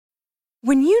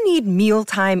When you need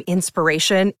mealtime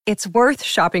inspiration, it's worth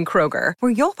shopping Kroger,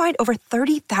 where you'll find over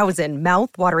 30,000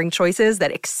 mouth-watering choices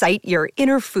that excite your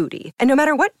inner foodie. And no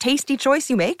matter what tasty choice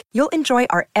you make, you'll enjoy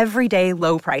our everyday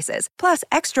low prices, plus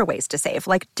extra ways to save,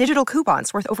 like digital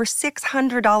coupons worth over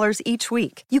 $600 each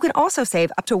week. You can also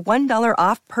save up to $1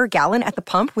 off per gallon at the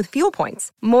pump with fuel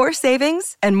points. More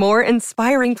savings and more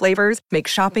inspiring flavors make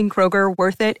shopping Kroger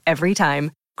worth it every time.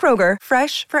 Kroger,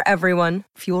 fresh for everyone.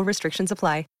 Fuel restrictions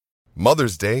apply.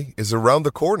 Mother's Day is around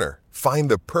the corner.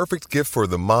 Find the perfect gift for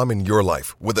the mom in your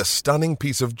life with a stunning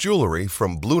piece of jewelry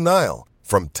from Blue Nile.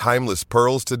 From timeless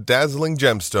pearls to dazzling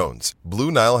gemstones,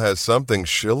 Blue Nile has something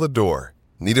she'll adore.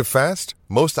 Need it fast?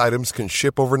 Most items can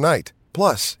ship overnight.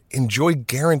 Plus, enjoy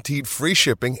guaranteed free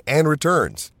shipping and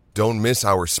returns. Don't miss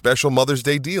our special Mother's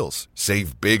Day deals.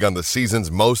 Save big on the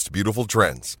season's most beautiful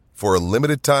trends. For a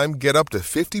limited time, get up to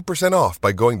 50% off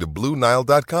by going to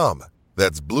BlueNile.com.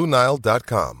 That's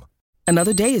BlueNile.com.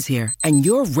 Another day is here, and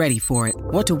you're ready for it.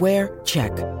 What to wear?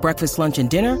 Check. Breakfast, lunch, and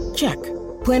dinner? Check.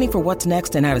 Planning for what's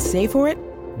next and how to save for it?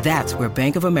 That's where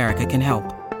Bank of America can help.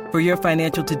 For your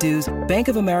financial to-dos, Bank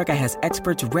of America has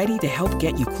experts ready to help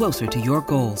get you closer to your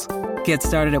goals. Get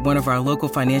started at one of our local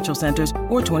financial centers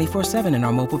or 24/7 in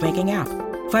our mobile banking app.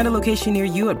 Find a location near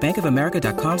you at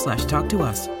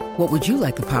bankofamerica.com/talktous. What would you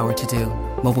like the power to do?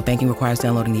 Mobile banking requires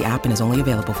downloading the app and is only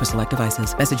available for select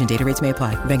devices. Message and data rates may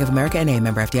apply. Bank of America N.A.,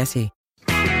 member FDIC.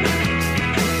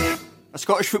 A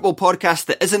Scottish football podcast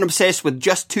that isn't obsessed with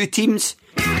just two teams,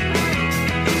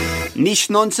 niche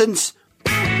nonsense,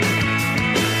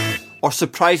 or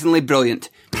surprisingly brilliant.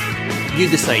 You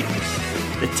decide.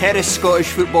 The Terrace Scottish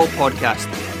Football Podcast.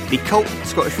 The cult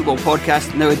Scottish football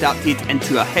podcast now adapted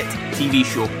into a hit TV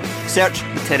show. Search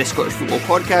the Terrace Scottish Football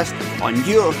Podcast on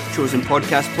your chosen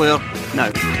podcast player now.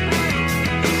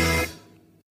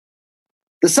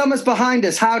 The summer's behind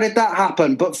us. How did that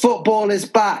happen? But football is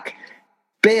back.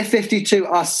 Beer 52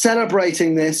 are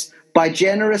celebrating this by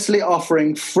generously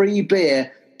offering free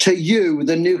beer to you,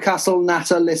 the Newcastle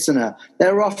Natter listener.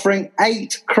 They're offering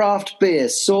 8 craft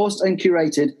beers sourced and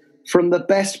curated from the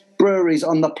best breweries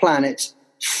on the planet,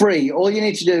 free. All you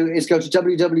need to do is go to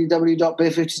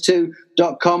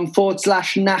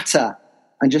www.beer52.com/natter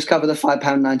and just cover the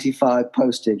 £5.95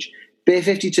 postage. Beer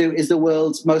 52 is the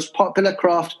world's most popular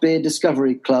craft beer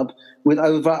discovery club with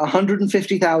over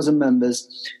 150,000 members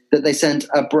that they send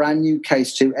a brand new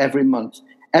case to every month.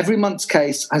 Every month's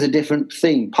case has a different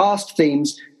theme. Past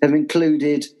themes have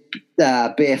included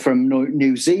beer from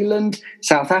New Zealand,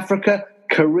 South Africa,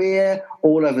 Korea,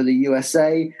 all over the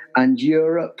USA and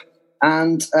Europe,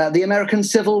 and the American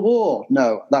Civil War.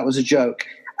 No, that was a joke.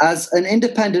 As an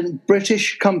independent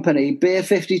British company, Beer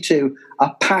 52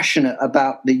 are passionate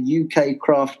about the UK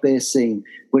craft beer scene,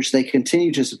 which they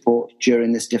continue to support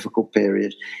during this difficult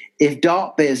period. If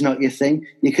dark beer is not your thing,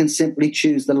 you can simply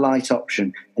choose the light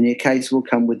option, and your case will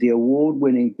come with the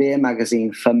award-winning beer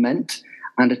magazine Ferment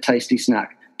and a tasty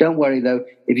snack. Don't worry, though,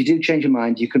 if you do change your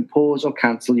mind, you can pause or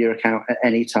cancel your account at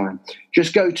any time.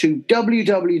 Just go to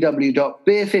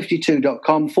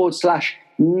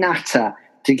www.beer52.com/natter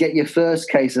to get your first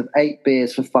case of 8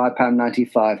 beers for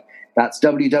 £5.95. That's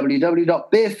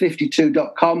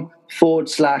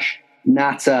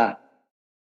www.beer52.com/natter.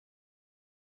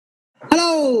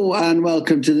 Hello and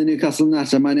welcome to the Newcastle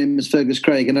Natter. My name is Fergus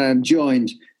Craig and I am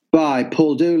joined by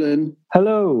Paul Doolan.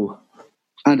 Hello.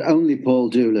 And only Paul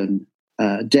Doolan.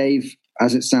 Dave,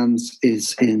 as it stands,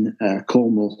 is in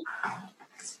Cornwall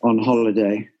on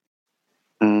holiday.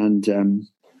 And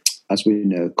as we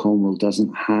know, Cornwall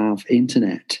doesn't have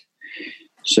internet.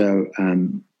 So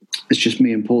it's just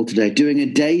me and Paul today doing a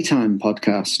daytime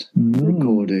podcast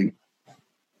recording.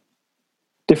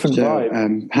 Different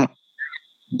vibe.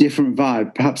 Different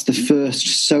vibe. Perhaps the first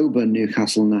sober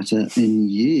Newcastle Natter in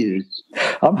years.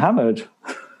 I'm hammered.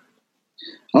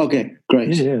 Okay,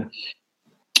 great. Yeah.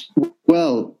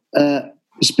 Well,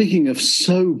 speaking of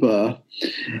sober,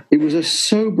 it was a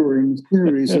sobering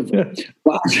series of...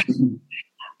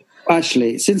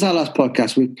 Actually, since our last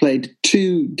podcast, we've played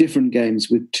 2 different games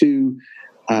with 2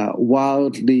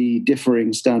 wildly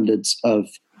differing standards of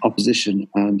opposition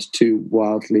and 2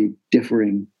 wildly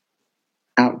differing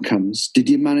outcomes. Did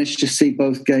you manage to see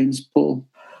both games, Paul?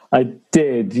 I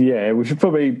did, yeah. We should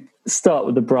probably start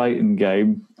with the Brighton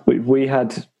game. We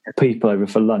had people over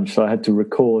for lunch, so I had to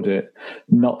record it,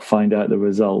 not find out the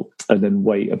result, and then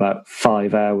wait about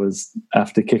 5 hours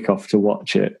after kickoff to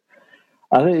watch it.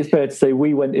 I think it's fair to say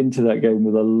we went into that game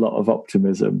with a lot of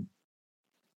optimism.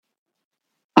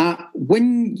 I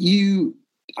knew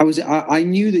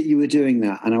that you were doing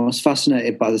that, and I was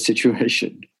fascinated by the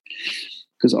situation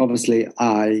because obviously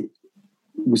I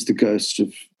was the ghost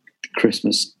of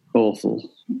Christmas awful.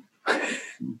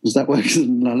 Does that work as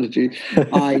an analogy?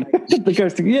 The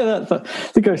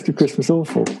Ghost of Christmas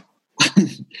Awful.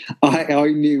 I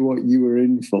knew what you were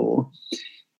in for.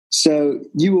 So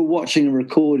you were watching a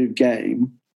recorded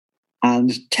game,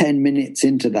 and 10 minutes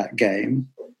into that game,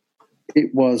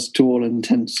 it was, to all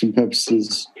intents and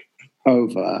purposes,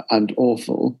 over and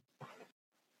awful.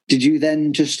 Did you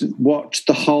then just watch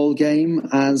the whole game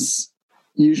as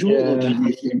usual? Yeah. Or did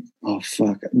you think, oh,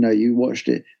 fuck, no, you watched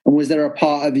it? And was there a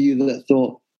part of you that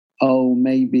thought, oh,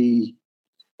 maybe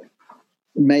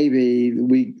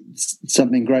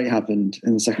something great happened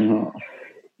in the second half?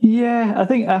 Yeah, I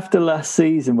think after last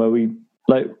season where we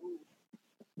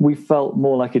felt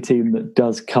more like a team that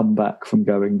does come back from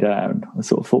going down, I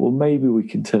sort of thought, well, maybe we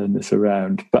can turn this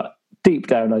around. But deep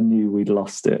down, I knew we'd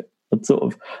lost it.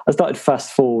 I started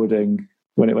fast forwarding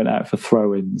when it went out for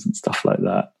throw-ins and stuff like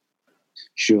that.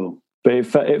 Sure. But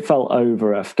it felt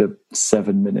over after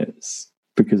 7 minutes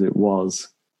because it was.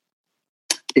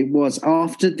 It was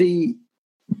after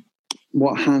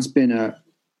what has been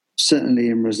certainly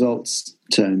in results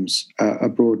terms, a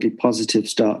broadly positive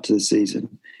start to the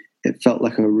season. It felt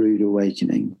like a rude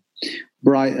awakening.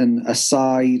 Brighton, a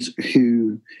side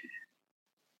who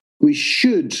we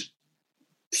should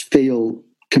feel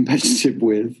competitive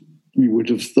with, you would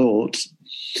have thought,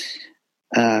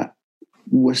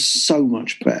 were so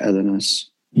much better than us.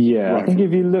 Yeah, right. I think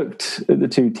if you looked at the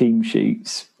two team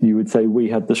sheets, you would say we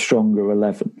had the stronger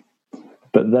 11.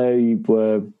 But they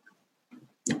were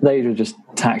just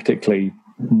tactically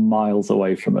miles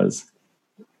away from us.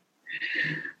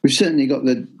 We've certainly got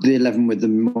the 11 with the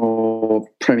more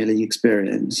Premier League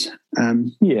experience.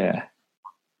 Yeah.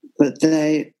 But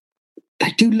they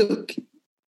do look,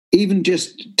 even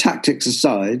just tactics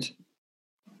aside,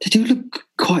 they do look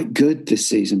quite good this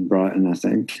season, Brighton, I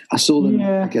think. I saw them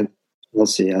against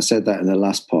Chelsea. I said that in the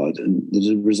last pod, and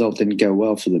the result didn't go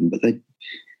well for them, but they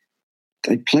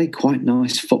play quite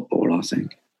nice football, I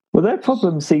think. Well, their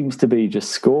problem seems to be just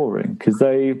scoring, because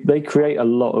they create a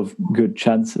lot of good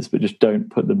chances but just don't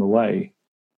put them away.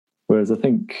 Whereas I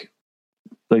think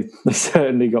they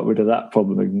certainly got rid of that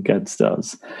problem against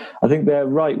us. I think their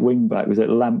right wing back, was it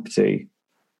Lamptey?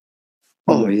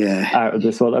 Oh, yeah. Out of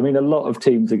this one. I mean, a lot of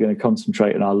teams are going to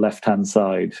concentrate on our left-hand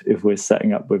side if we're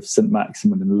setting up with St.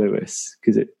 Maximin and Lewis,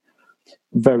 because it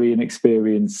very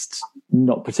inexperienced,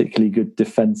 not particularly good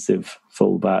defensive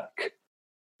fullback,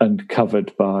 and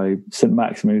covered by St.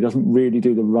 Maximin, who doesn't really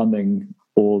do the running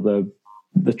or the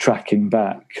tracking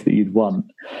back that you'd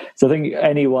want. So I think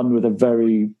anyone with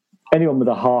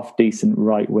a half decent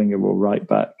right winger or right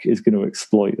back is going to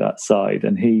exploit that side,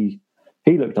 and he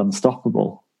looked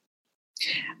unstoppable.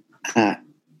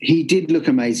 He did look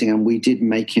amazing, and we did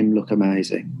make him look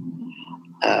amazing.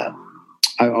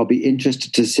 I'll be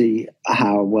interested to see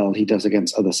how well he does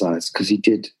against other sides, because he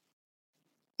did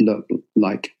look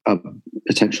like a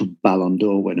potential Ballon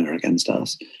d'Or winner against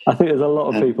us. I think there's a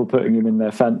lot of people putting him in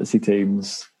their fantasy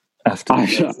teams after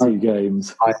the 2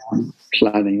 games. I am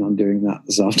planning on doing that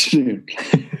this afternoon.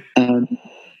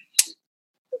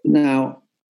 Now,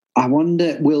 I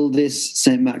wonder, will this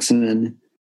St.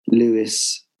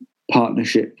 Maximin-Lewis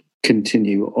partnership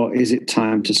continue, or is it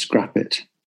time to scrap it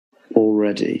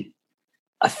already?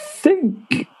 I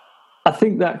think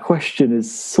that question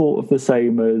is sort of the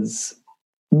same as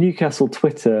Newcastle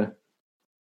Twitter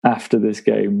after this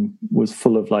game was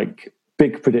full of like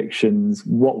big predictions,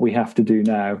 what we have to do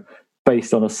now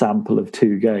based on a sample of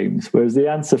 2 games. Whereas the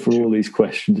answer for all these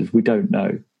questions is we don't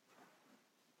know.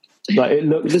 Like, it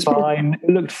looked fine. It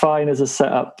looked fine as a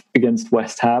setup against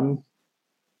West Ham.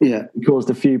 Yeah. It caused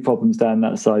a few problems down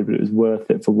that side, but it was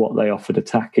worth it for what they offered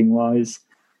attacking wise.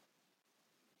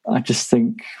 I just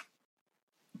think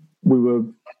we were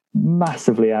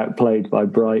massively outplayed by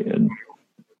Brighton,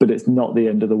 but it's not the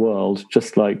end of the world.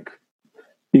 Just like,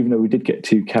 even though we did get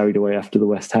too carried away after the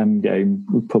West Ham game,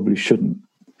 we probably shouldn't.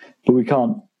 But we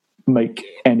can't make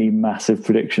any massive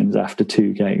predictions after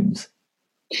 2 games.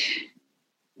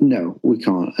 No, we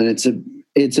can't. And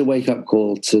it's a wake-up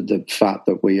call to the fact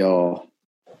that we are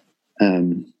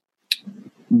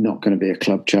not going to be a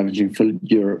club challenging for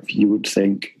Europe, you would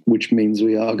think, which means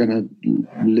we are going to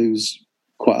lose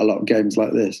quite a lot of games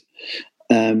like this.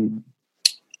 It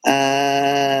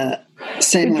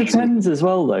depends as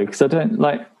well, though, because I don't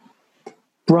like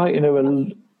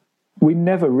Brighton. We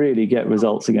never really get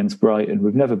results against Brighton.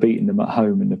 We've never beaten them at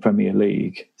home in the Premier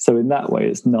League, so in that way,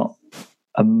 it's not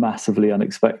a massively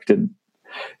unexpected.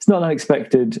 It's not an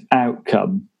unexpected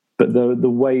outcome, but the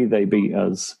way they beat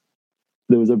us,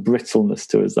 there was a brittleness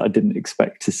to us that I didn't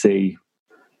expect to see.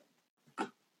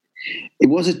 It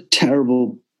was a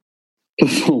terrible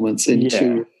performance in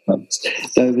 2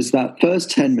 There was that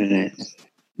first 10 minutes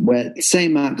where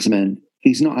Saint-Maximin,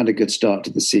 he's not had a good start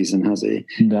to the season, has he?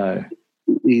 No.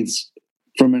 He's,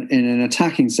 in an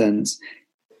attacking sense,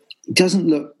 he doesn't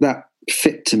look that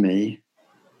fit to me.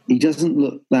 He doesn't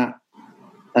look that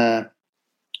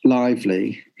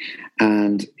lively,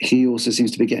 and he also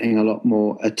seems to be getting a lot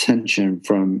more attention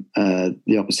from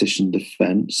the opposition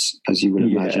defence, as you would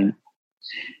imagine.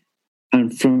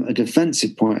 And from a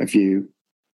defensive point of view,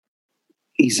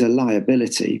 he's a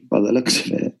liability by the looks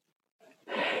of it.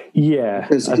 Yeah,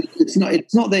 it's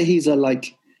not that he's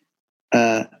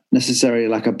necessarily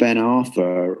like a Ben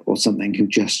Arthur or something who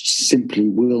just simply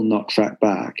will not track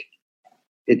back.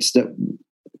 It's that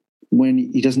when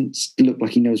he doesn't look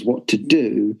like he knows what to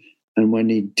do, and when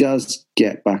he does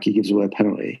get back, he gives away a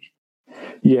penalty.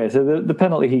 Yeah, so the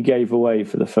penalty he gave away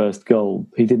for the first goal,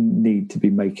 he didn't need to be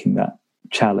making that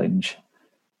challenge.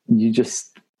 You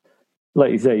just,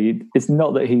 like you say, it's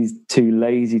not that he's too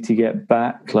lazy to get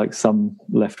back like some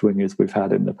left wingers we've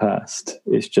had in the past.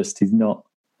 It's just he's not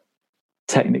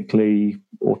technically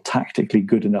or tactically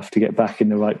good enough to get back in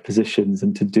the right positions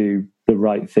and to do the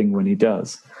right thing when he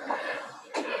does.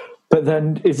 But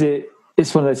then it's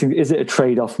one of those things, is it a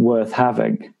trade-off worth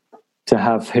having to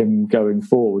have him going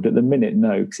forward? At the minute,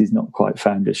 no, because he's not quite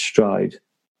found his stride.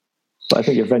 But I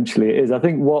think eventually it is. I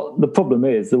think what the problem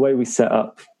is, the way we set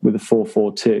up with the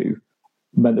 4-4-2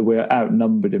 meant that we were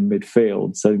outnumbered in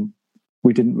midfield, so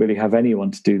we didn't really have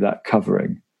anyone to do that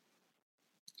covering.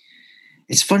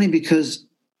 It's funny because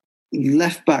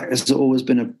left back has always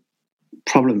been a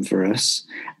problem for us,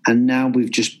 and now we've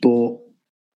just bought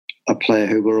a player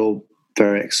who we're all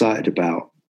very excited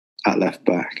about at left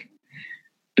back.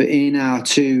 But in our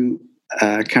two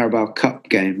Carabao Cup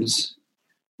games,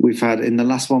 we've had, in the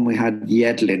last one we had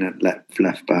Yedlin at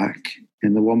left back,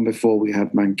 in the one before we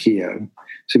had Manquillo.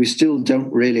 So we still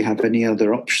don't really have any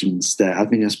other options there. I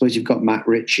mean, I suppose you've got Matt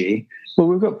Ritchie. Well,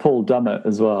 we've got Paul Dummett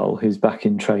as well, who's back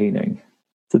in training.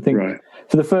 So I think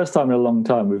for the first time in a long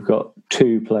time, we've got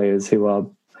two players who are...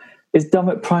 Is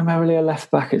Dummett primarily a left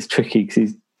back? It's tricky because he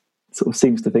sort of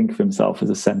seems to think of himself as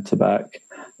a centre back.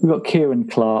 We've got Kieran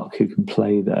Clark who can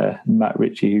play there, and Matt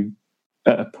Ritchie who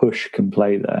at a push can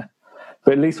play there.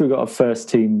 But at least we've got a first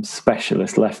team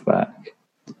specialist left back.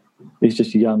 He's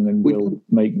just young and will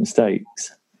make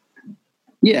mistakes.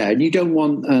 Yeah, and you don't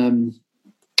want...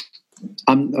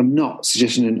 I'm not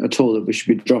suggesting at all that we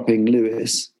should be dropping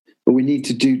Lewis, but we need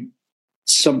to do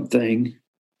something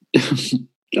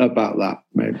about that,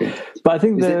 maybe. But I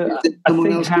think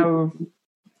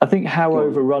I think how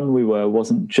overrun we were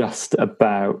wasn't just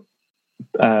about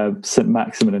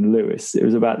Saint-Maximin and Lewis. It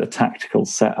was about the tactical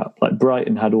setup. Like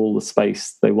Brighton had all the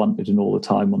space they wanted and all the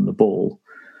time on the ball.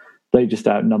 They just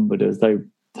outnumbered us. They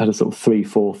had a sort of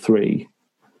 3-4-3,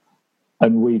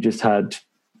 and we just had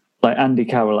like Andy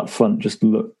Carroll up front just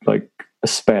looked like a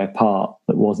spare part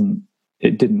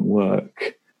it didn't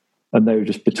work, and they were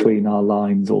just between our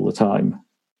lines all the time.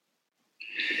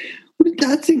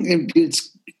 I think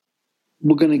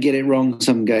we're going to get it wrong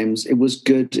some games. It was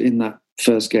good in that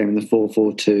first game in the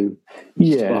 4-4-2.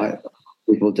 Yeah. Despite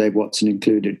people, Dave Watson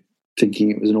included, thinking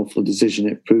it was an awful decision.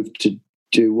 It proved to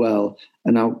do well.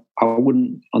 And I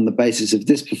wouldn't, on the basis of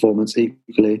this performance,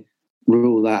 equally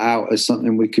rule that out as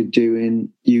something we could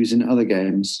use in other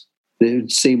games. It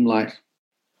would seem like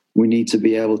we need to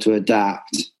be able to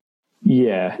adapt.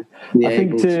 Yeah. I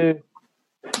think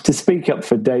to speak up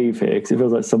for Dave here, because it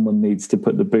feels like someone needs to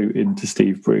put the boot into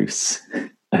Steve Bruce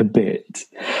a bit.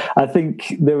 I think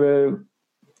you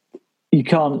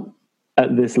can't,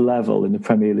 at this level in the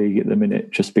Premier League at the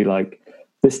minute, just be like,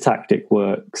 this tactic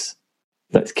works,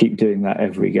 let's keep doing that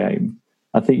every game.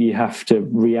 I think you have to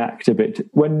react a bit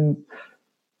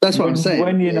that's what I'm saying.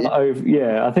 When you're not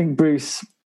over, I think Bruce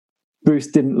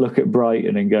didn't look at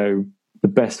Brighton and go, the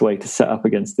best way to set up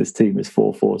against this team is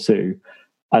 4-4-2.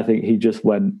 I think he just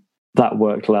went, that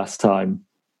worked last time.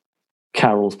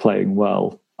 Carroll's playing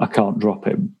well. I can't drop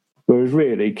him. Whereas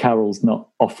really, Carroll's not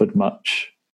offered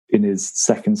much in his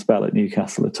second spell at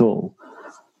Newcastle at all.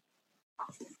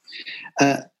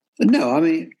 No, I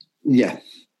mean, yeah.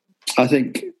 I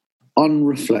think on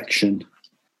reflection,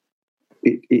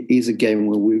 it is a game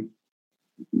where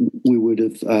we would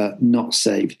have not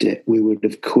saved it. We would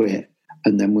have quit,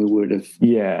 and then we would have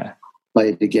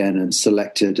played again and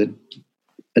selected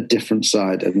a different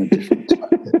side and a different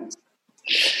tactic.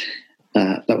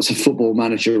 That was a Football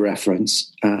Manager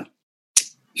reference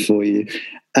for you.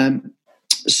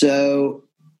 So,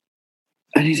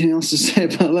 anything else to say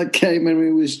about that game? I mean,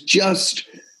 it was just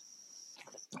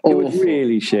awful. It was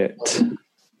really shit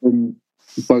in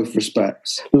both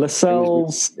respects.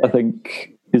 Lascelles, I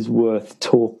think, is worth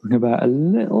talking about a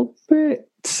little bit.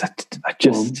 He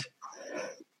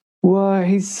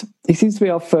seems to be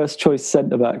our first choice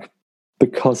centre-back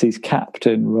because he's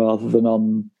captain rather than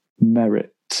on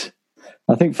merit.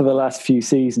 I think for the last few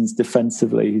seasons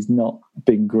defensively, he's not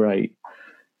been great.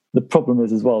 The problem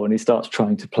is as well, when he starts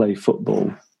trying to play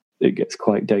football, it gets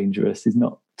quite dangerous. He's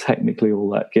not technically all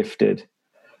that gifted.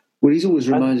 Well, he's always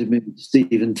reminded me of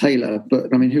Stephen Taylor,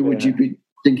 but I mean, who would you be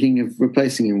thinking of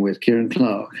replacing him with? Kieran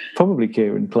Clark? Probably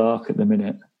Kieran Clark at the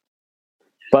minute.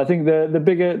 But I think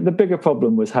the bigger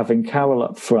problem was having Carroll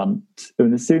up front.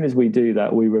 And as soon as we do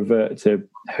that, we revert to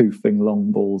hoofing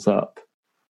long balls up.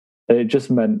 And it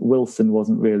just meant Wilson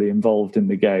wasn't really involved in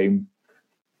the game.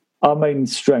 Our main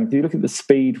strength, you look at the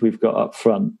speed we've got up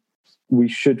front, we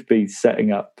should be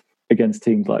setting up against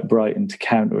teams like Brighton to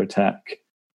counter-attack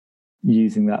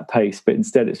using that pace. But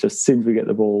instead, it's just as soon as we get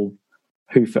the ball,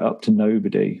 hoof it up to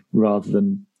nobody rather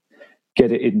than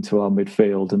get it into our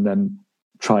midfield and then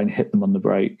try and hit them on the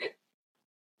break.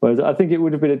 Whereas I think it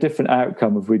would have been a different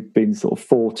outcome if we'd been sort of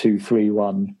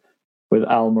 4-2-3-1 with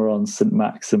Almiron, St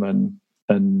Maximin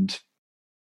and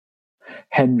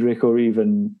Hendrick, or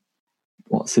even,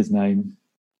 what's his name?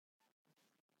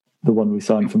 The one we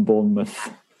signed from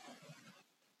Bournemouth.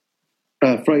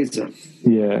 Fraser.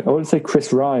 Yeah, I wouldn't say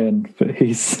Chris Ryan, but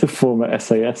he's a former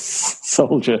SAS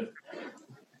soldier.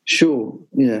 Sure,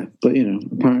 yeah, but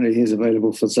apparently he's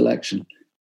available for selection.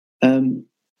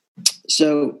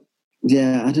 So,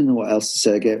 yeah, I don't know what else to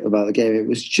say about the game. It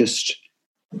was just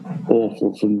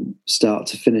awful from start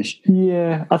to finish.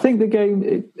 Yeah, I think the game,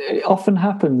 it often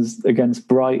happens against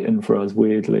Brighton for us,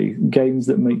 weirdly. Games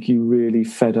that make you really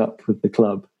fed up with the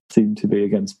club seem to be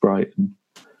against Brighton.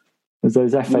 There's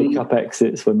those FA Cup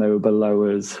exits when they were below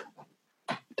us.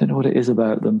 I don't know what it is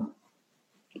about them.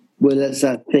 Well, that's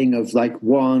that thing of like,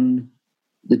 one,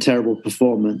 the terrible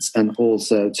performance, and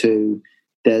also two,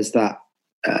 there's that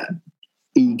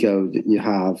ego that you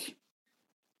have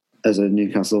as a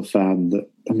Newcastle fan that,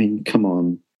 I mean, come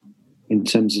on, in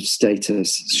terms of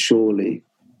status, surely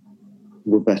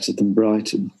we're better than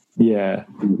Brighton. Yeah.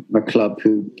 A club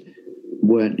who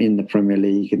weren't in the Premier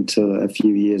League until a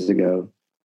few years ago.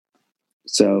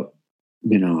 So, I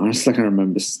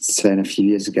remember saying a few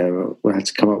years ago, we had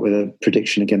to come up with a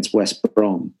prediction against West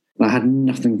Brom. And I had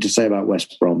nothing to say about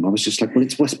West Brom. I was just like, well,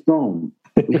 it's West Brom.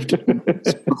 We have to...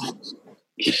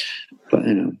 But,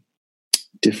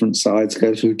 different sides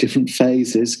go through different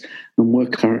phases, and we're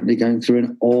currently going through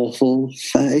an awful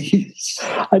phase.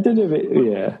 I don't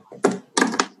know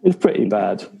it's pretty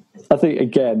bad. I think,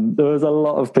 again, there was a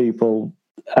lot of people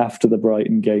after the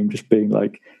Brighton game just being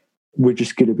like, we're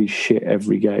just going to be shit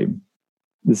every game.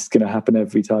 This is going to happen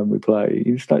every time we play.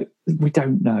 You're just like, we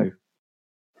don't know.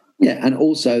 Yeah, and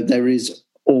also there is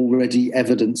already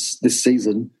evidence this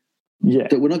season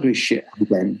that we're not going to be shit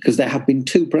again, because there have been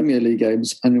 2 Premier League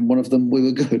games, and in one of them we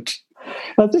were good.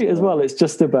 I think as well, it's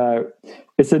just about,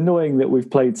 it's annoying that we've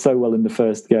played so well in the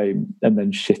first game and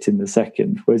then shit in the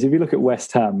second. Whereas if you look at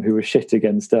West Ham, who were shit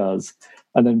against us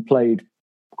and then played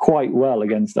quite well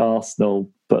against Arsenal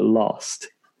but lost,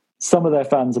 some of their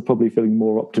fans are probably feeling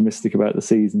more optimistic about the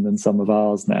season than some of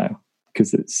ours now, because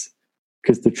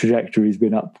the trajectory's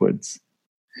been upwards.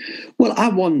 Well, I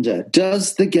wonder,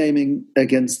 does the gaming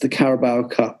against the Carabao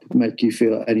Cup make you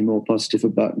feel any more positive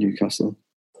about Newcastle?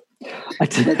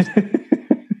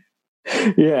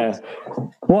 Yeah.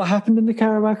 What happened in the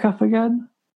Carabao Cup again?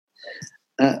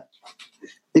 If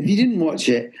you didn't watch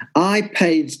it, I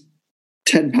paid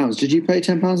 £10. Did you pay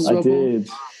 £10 as well? I did.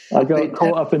 I got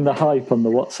caught up in the hype on the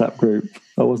WhatsApp group.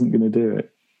 I wasn't going to do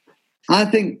it. I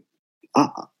think I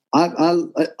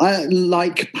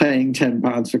like paying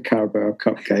 £10 for Carabao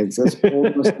Cup games. That's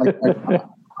almost like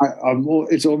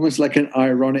it's almost like an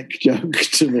ironic joke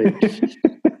to me.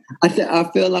 I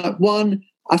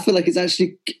feel like it's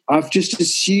actually, I've just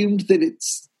assumed that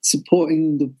it's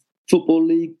supporting the Football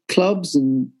League clubs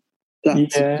and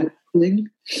that sort of thing.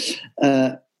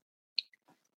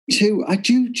 Two, I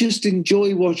do just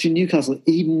enjoy watching Newcastle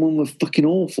even when we're fucking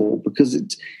awful, because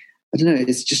it's, I don't know,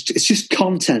 it's just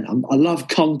content. I love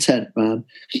content, man.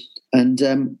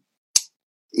 And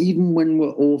even when we're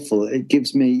awful, it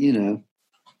gives me,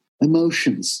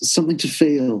 emotions, something to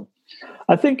feel.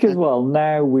 I think as well,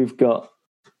 now we've got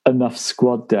enough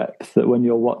squad depth that when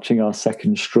you're watching our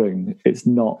second string, it's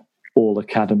not all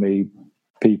academy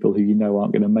people who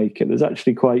aren't going to make it. There's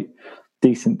actually quite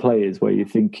decent players where you're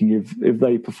thinking if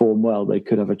they perform well, they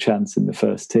could have a chance in the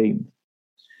first team.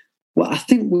 Well, I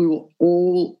think we were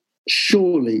all,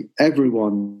 surely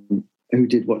everyone who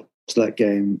did watch that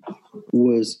game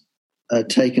was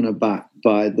taken aback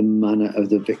by the manner of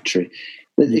the victory.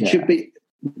 It should be,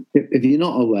 if you're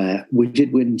not aware, we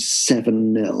did win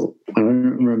 7-0. I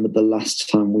don't remember the last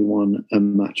time we won a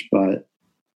match by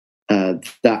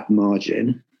that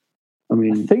margin. I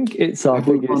mean, I think it's our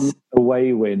biggest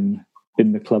away win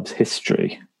in the club's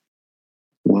history.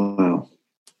 Wow.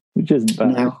 Which isn't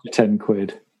bad Now, for 10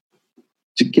 quid.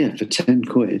 For 10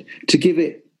 quid. To give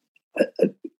it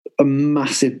a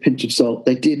massive pinch of salt,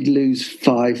 they did lose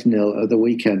 5-0 at the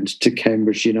weekend to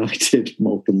Cambridge United,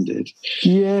 Morecambe did.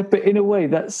 Yeah, but in a way,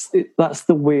 that's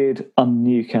the weird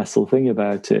un-Newcastle thing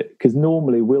about it. Because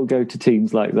normally we'll go to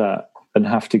teams like that and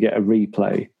have to get a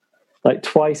replay. Like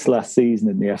twice last season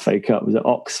in the FA Cup, was it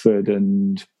Oxford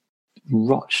and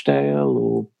Rochdale?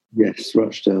 Or yes,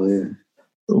 Rochdale, yeah.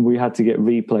 We had to get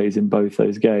replays in both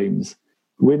those games.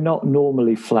 We're not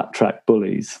normally flat-track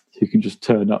bullies who can just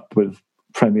turn up with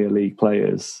Premier League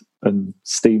players and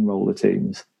steamroll the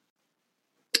teams.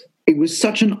 It was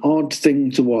such an odd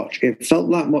thing to watch. It felt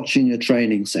like watching a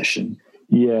training session.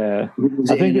 Yeah.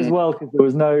 I think as well, because there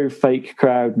was no fake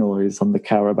crowd noise on the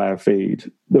Carabao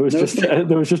feed. There was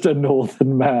just a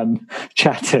northern man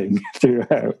chatting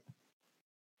throughout.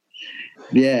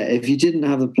 Yeah, if you didn't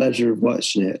have the pleasure of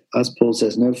watching it, as Paul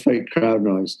says, no fake crowd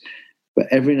noise. But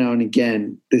every now and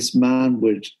again, this man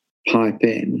would pipe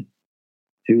in,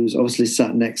 who was obviously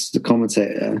sat next to the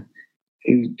commentator.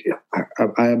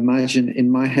 I imagine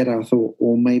in my head, I thought,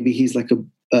 or maybe he's like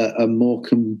a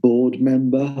Morecambe board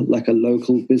member, like a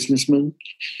local businessman.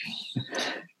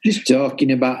 Just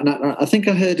talking about, and I think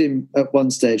I heard him at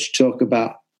one stage talk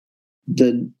about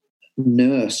the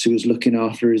nurse who was looking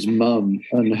after his mum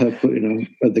and her putting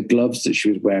on the gloves that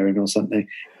she was wearing or something.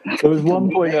 There was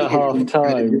one point at half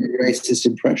time. Racist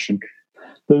impression.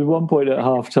 There was one point at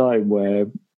half time where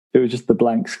it was just the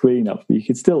blank screen up, but you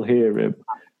could still hear him.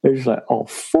 It was like, "Oh,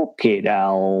 fucking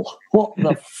hell. What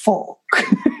the fuck?"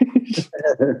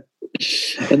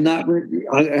 And that,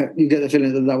 you get the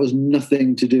feeling that was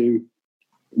nothing to do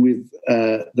with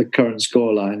the current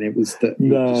scoreline. It was that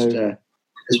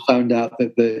just found out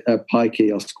that the pie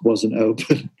kiosk wasn't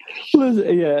open.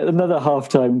 Another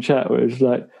halftime chat where it was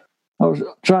like,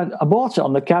 I bought it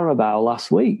on the Carabao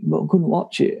last week, but I couldn't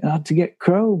watch it. I had to get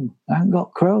Chrome. I haven't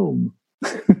got Chrome.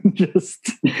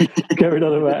 Just going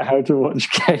on about how to watch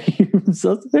games.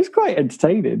 It's quite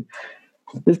entertaining.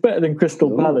 It's better than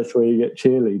Crystal Palace where you get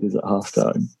cheerleaders at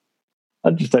halftime.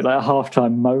 I'd just take like a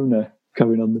halftime moaner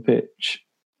going on the pitch.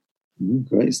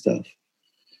 Great stuff.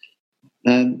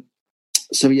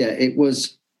 So yeah, it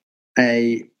was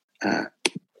a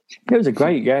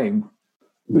great game.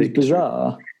 It was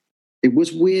bizarre. It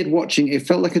was weird watching. It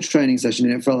felt like a training session,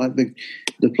 and it felt like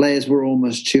the players were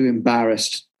almost too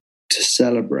embarrassed to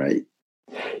celebrate.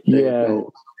 Yeah,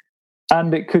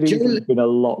 and it could even have been a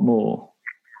lot more.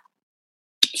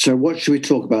 So what should we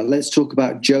talk about? Let's talk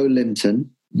about Joe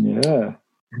Linton. Yeah.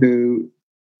 Who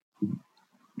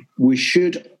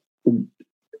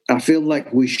I feel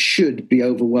like we should be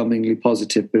overwhelmingly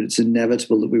positive, but it's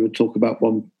inevitable that we would talk about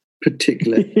one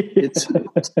particular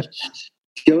incident.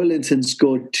 Joe Linton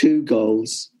scored 2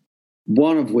 goals,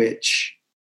 one of which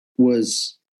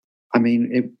was,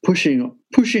 pushing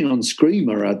on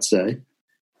Screamer, I'd say.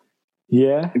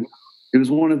 Yeah. It was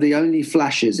one of the only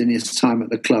flashes in his time at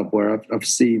the club where I've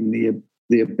seen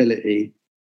the ability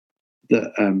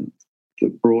that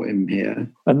brought him here.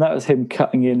 And that was him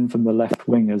cutting in from the left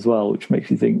wing as well, which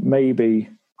makes you think maybe...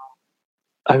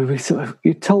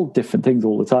 you're told different things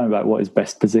all the time about what his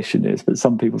best position is, but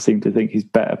some people seem to think he's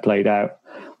better played out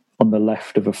on the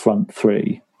left of a front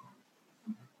three.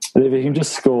 But if he can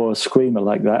just score a screamer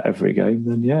like that every game,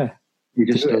 then yeah. He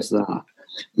just does that.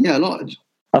 Yeah, a lot.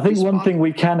 I think one thing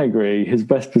we can agree, his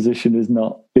best position is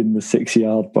not in the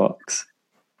 6-yard box,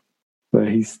 where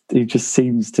he just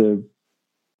seems to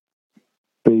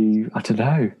be, I don't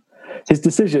know. His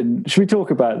decision, should we talk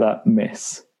about that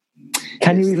miss?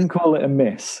 Can you even call it a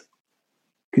miss?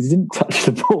 Because he didn't touch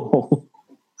the ball.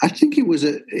 I think it was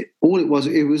a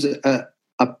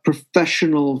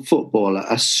professional footballer,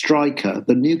 a striker,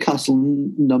 the Newcastle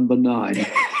number 9,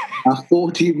 a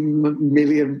 £40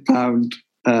 million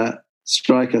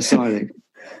striker signing,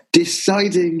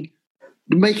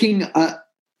 making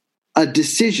a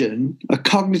decision, a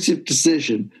cognitive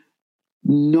decision,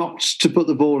 not to put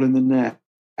the ball in the net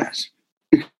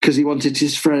because he wanted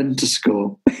his friend to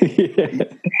score. Yeah.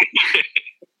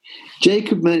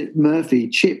 Jacob Murphy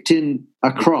chipped in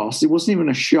a cross. It wasn't even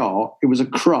a shot. It was a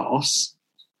cross.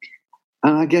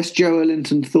 And I guess Joe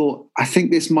Linton thought, I think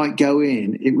this might go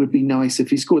in. It would be nice if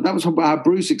he scored. That was how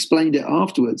Bruce explained it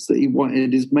afterwards, that he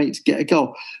wanted his mate to get a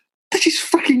goal. That is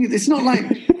fucking... It's not like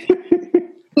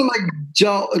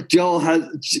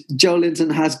Linton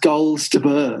has goals to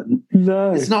burn.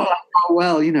 No, it's not like, oh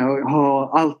well,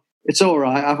 it's all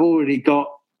right. I've already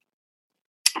got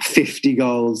 50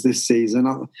 goals this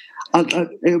season.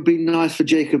 It would be nice for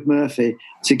Jacob Murphy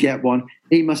to get one.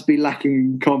 He must be lacking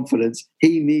in confidence.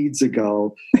 He needs a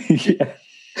goal. Yeah,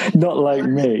 not like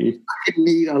me. I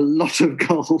need a lot of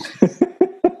goals.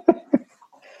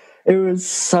 It was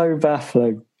so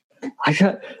baffling.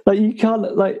 You can't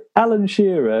Alan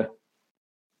Shearer.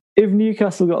 If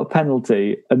Newcastle got a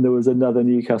penalty and there was another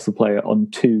Newcastle player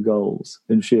on 2 goals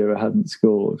and Shearer hadn't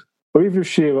scored, or even if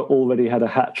Shearer already had a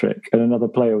hat-trick and another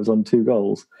player was on 2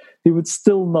 goals, he would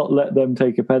still not let them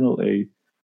take a penalty.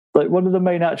 One of the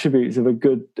main attributes of a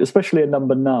good, especially a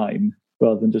number 9,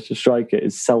 rather than just a striker,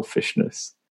 is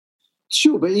selfishness.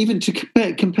 Sure, but even to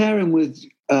compare him with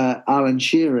Alan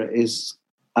Shearer is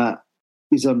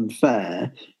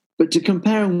unfair. But to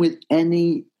compare him with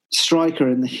any striker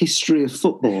in the history of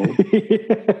football...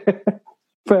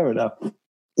 Fair enough.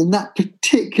 In that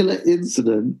particular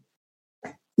incident,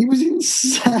 he was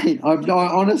insane. I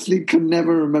honestly can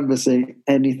never remember seeing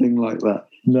anything like that.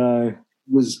 No.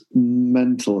 It was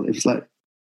mental. It was like,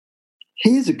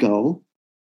 here's a goal.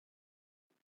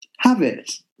 Have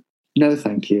it. No,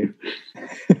 thank you.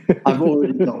 I've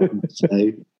already got one to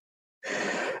say.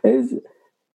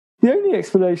 The only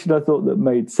explanation I thought that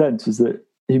made sense was that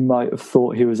he might have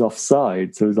thought he was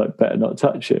offside, so he was better not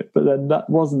touch it. But then that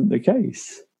wasn't the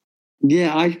case.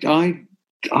 Yeah, I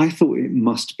thought it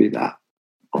must be that.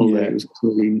 Although it was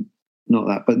clearly not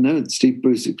that. But no, Steve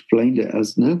Bruce explained it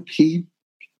as, no, he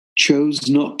chose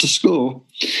not to score.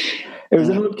 It was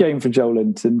an odd game for Joe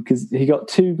Linton because he got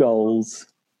 2 goals,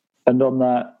 and on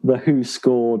that, the who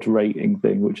scored rating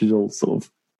thing, which is all sort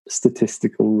of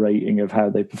statistical rating of how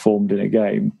they performed in a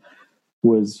game,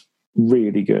 was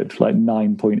really good,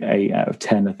 9.8 out of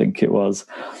 10, I think it was.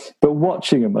 But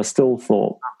watching him, I still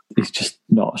thought he's just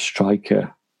not a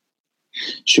striker.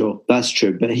 Sure, that's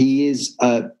true. But he is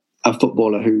a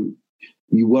footballer who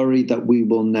you worry that we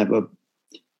will never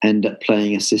end up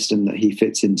playing a system that he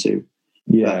fits into.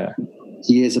 Yeah. But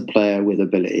he is a player with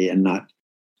ability, and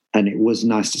it was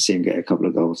nice to see him get a couple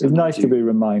of goals. It's nice to be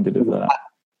reminded of that.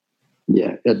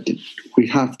 Yeah, we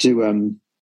have to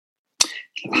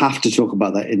talk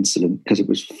about that incident because it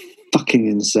was fucking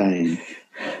insane.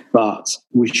 But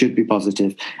we should be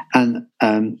positive. And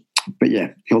but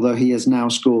yeah, although he has now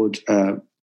scored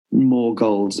more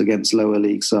goals against lower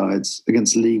league sides,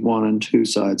 against League 1 and 2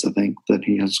 sides, I think, than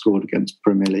he has scored against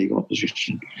Premier League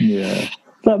opposition. Yeah,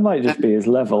 that might just be his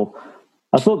level.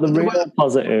 I thought the real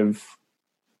positive,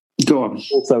 go on,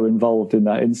 also involved in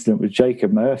that incident was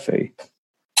Jacob Murphy.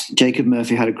 Jacob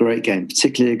Murphy had a great game,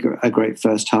 particularly a great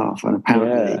first half, and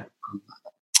apparently,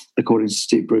 according to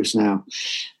Steve Bruce now,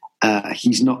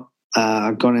 he's not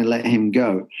going to let him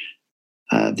go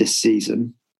this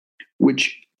season,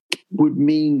 which would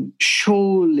mean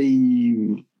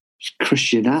surely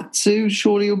Christian Atsu,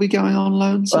 surely he'll be going on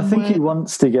loan somewhere. I think he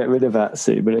wants to get rid of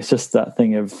Atsu, but it's just that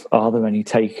thing of, are there any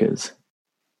takers?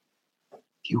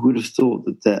 You would have thought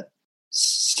that they're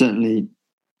certainly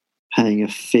paying a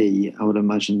fee. I would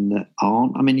imagine that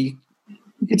aren't. I mean, you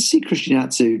could see Christian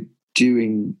Atsu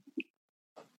doing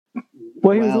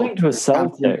well. He was linked to a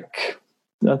Celtic.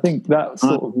 I think that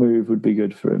sort of move would be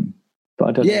good for him. But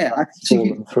I don't know if that's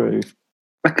fallen through.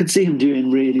 I could see him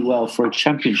doing really well for a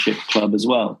championship club as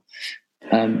well.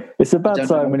 It's a bad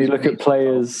sign when you look at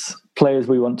players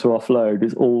we want to offload.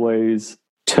 It's always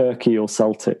Turkey or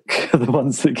Celtic are the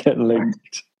ones that get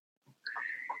linked.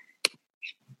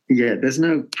 Yeah, there's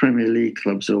no Premier League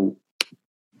clubs who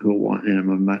want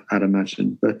him, I'd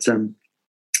imagine. But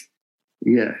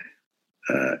you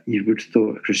would have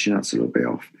thought Christian Atsu will be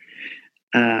off.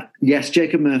 Yes,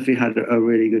 Jacob Murphy had a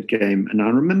really good game. And I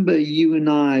remember you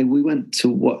and we went to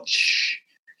watch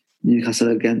Newcastle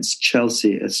against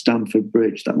Chelsea at Stamford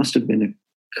Bridge. That must have been a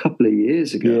couple of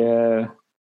years ago.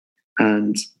 Yeah.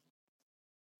 And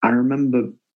I remember,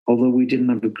 although we didn't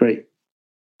have a great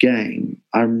game,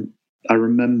 I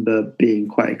remember being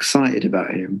quite excited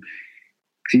about him.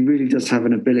 He really does have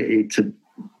an ability to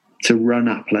run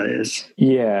at players.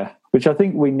 Yeah, which I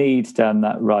think we need down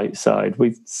that right side.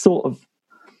 We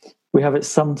have it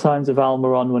sometimes with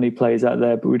Almiron when he plays out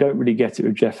there, but we don't really get it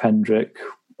with Jeff Hendrick.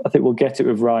 I think we'll get it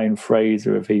with Ryan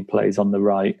Fraser if he plays on the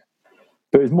right.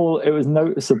 But it was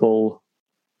noticeable.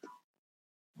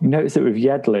 You notice it with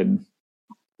Yedlin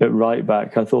at right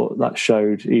back. I thought that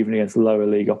showed even against lower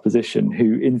league opposition,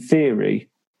 who in theory,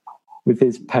 with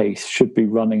his pace, should be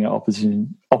running at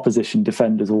opposition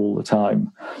defenders all the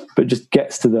time, but just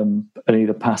gets to them and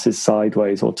either passes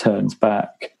sideways or turns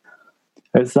back.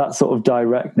 It's that sort of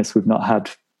directness we've not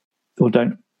had or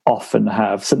don't often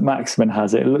have. St Maximin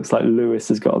has it. It looks like Lewis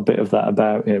has got a bit of that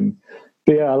about him.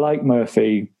 But yeah, I like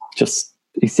Murphy. Just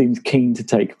he seems keen to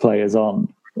take players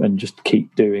on and just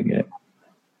keep doing it.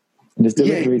 And his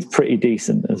delivery is pretty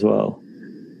decent as well.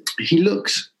 He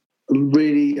looks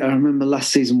really... I remember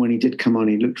last season when he did come on,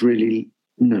 he looked really...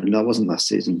 No, that wasn't last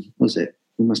season, was it?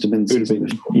 It must have been the season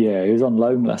before. Yeah, he was on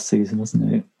loan last season,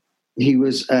 wasn't he? He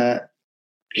was...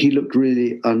 he looked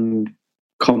really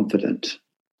unconfident.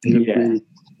 He looked really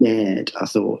scared, I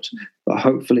thought. But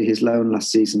hopefully his loan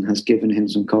last season has given him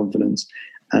some confidence.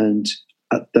 And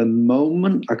at the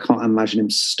moment, I can't imagine him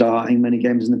starting many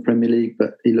games in the Premier League,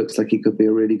 but he looks like he could be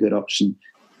a really good option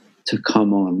to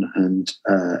come on and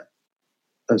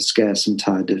scare some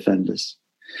tired defenders.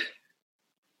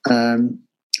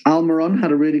 Almiron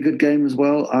had a really good game as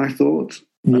well, I thought.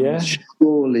 Yeah.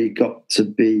 Surely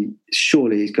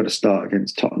he's got to start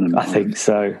against Tottenham. I think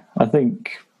so. I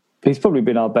think he's probably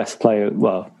been our best player.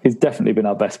 Well, he's definitely been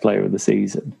our best player of the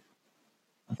season.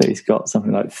 I think he's got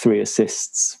something like 3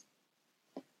 assists.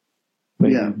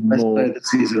 Best player of the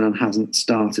season and hasn't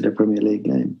started a Premier League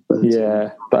game.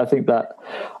 But I think that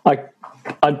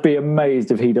I'd be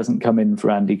amazed if he doesn't come in for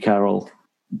Andy Carroll.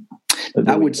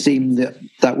 That would seem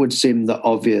the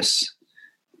obvious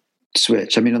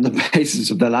switch. I mean, on the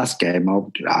basis of the last game, I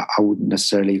wouldn't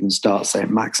necessarily even start St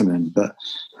Maximin. But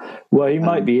he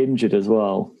might be injured as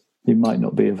well. He might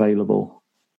not be available.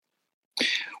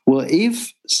 Well,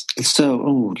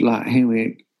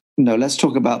 let's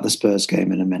talk about the Spurs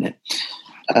game in a minute.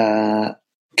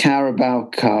 Carabao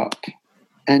Cup.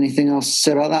 Anything else to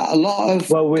say about that? A lot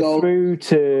of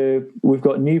we've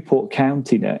got Newport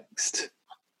County next,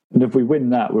 and if we win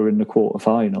that, we're in the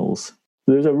quarterfinals.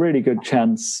 There's a really good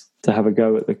chance to have a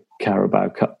go at the Carabao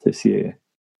Cup this year.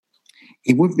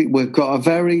 It would be. We're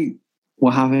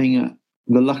having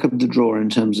the luck of the draw in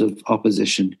terms of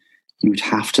opposition. You'd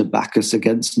have to back us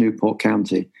against Newport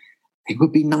County. It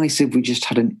would be nice if we just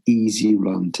had an easy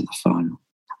run to the final.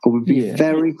 I would be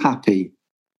very happy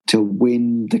to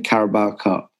win the Carabao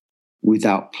Cup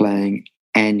without playing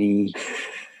any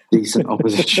decent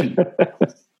opposition.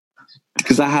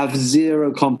 Because I have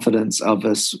zero confidence of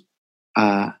us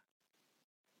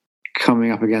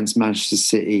coming up against Manchester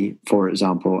City, for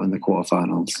example, in the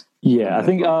quarterfinals. Yeah, I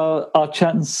think our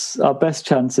best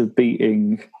chance of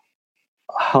beating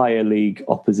higher league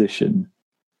opposition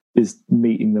is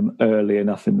meeting them early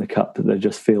enough in the cup that they're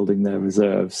just fielding their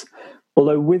reserves.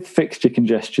 Although with fixture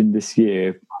congestion this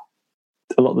year,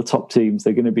 a lot of the top teams,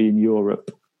 they're going to be in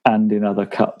Europe and in other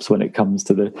cups when it comes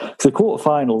to the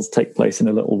quarterfinals take place in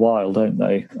a little while, don't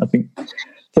they? I think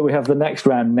so. We have the next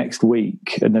round next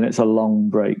week, and then it's a long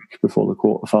break before the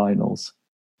quarterfinals.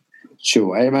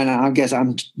 Sure. I mean, I guess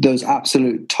I'm those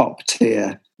absolute top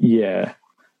tier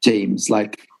teams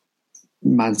like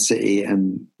Man City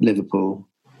and Liverpool.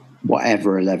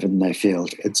 Whatever 11 they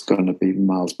field, it's going to be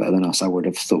miles better than us, I would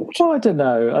have thought. Well, I don't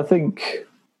know. I think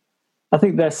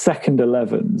their second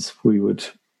 11s we would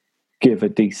give a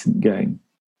decent game.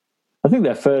 I think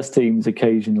their first teams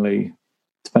occasionally,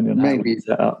 depending on how we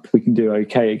set up, we can do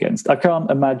okay against. I can't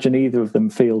imagine either of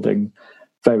them fielding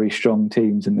very strong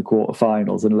teams in the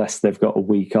quarterfinals unless they've got a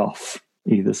week off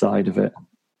either side of it.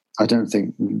 I don't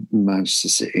think Manchester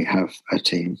City have a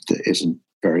team that isn't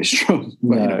very strong.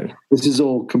 No. This is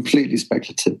all completely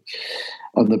speculative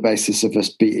on the basis of us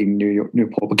beating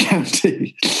Newport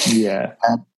County. Yeah.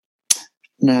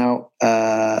 Now,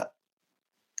 a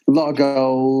lot of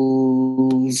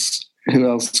goals. Who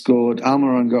else scored?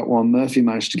 Almiron got one. Murphy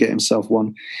managed to get himself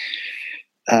one.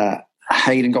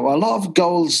 Hayden got one. A lot of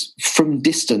goals from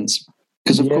distance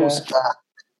because, of course,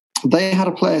 they had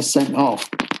a player sent off.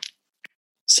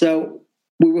 So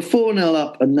we were 4-0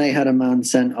 up and they had a man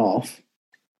sent off.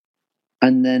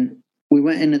 And then we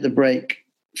went in at the break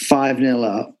 5-0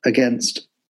 up against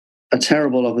a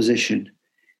terrible opposition.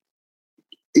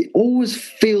 It always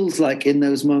feels like in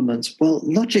those moments, well,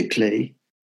 logically,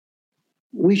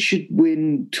 we should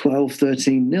win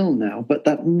 12-13-0 now. But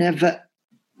that never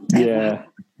Yeah.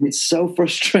 It's so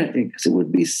frustrating because it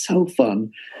would be so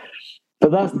fun.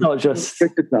 But that's not just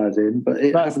criticizing, but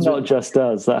that's not just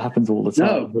us. That happens all the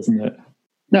time, doesn't it?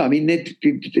 No, I mean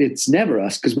it's never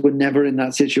us because we're never in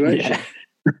that situation. Yeah.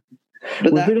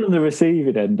 We've been on the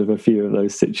receiving end of a few of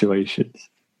those situations.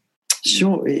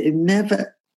 Sure, it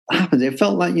never happens. It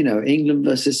felt like, England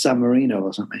versus San Marino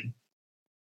or something.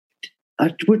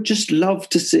 I would just love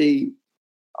to see.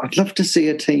 I'd love to see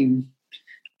a team.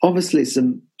 Obviously,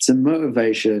 some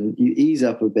motivation. You ease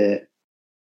up a bit.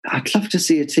 I'd love to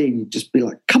see a team just be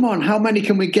like, "Come on, how many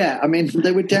can we get?" I mean,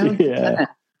 they were down. Yeah.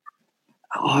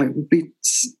 Oh, it would be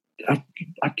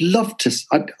I'd love to.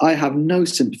 I have no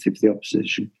sympathy for the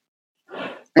opposition.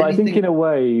 But I think in a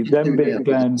way, them being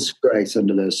down disgrace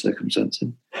under those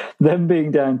circumstances, them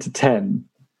being down to 10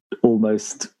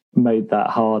 almost made that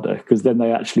harder, because then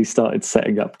they actually started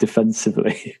setting up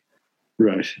defensively.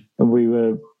 Right. And we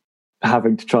were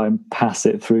having to try and pass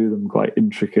it through them quite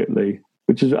intricately,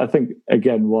 which is, I think,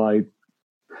 again, why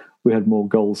we had more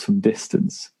goals from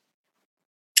distance.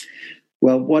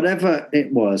 Well, whatever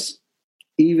it was,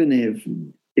 even if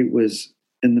it was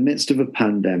in the midst of a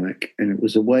pandemic and it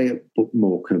was away at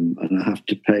Morecambe and I have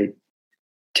to pay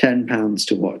 £10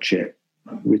 to watch it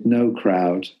with no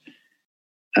crowd,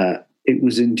 it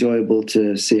was enjoyable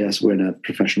to see us win a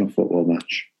professional football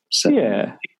match. So,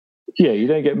 yeah, you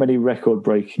don't get many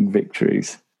record-breaking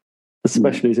victories,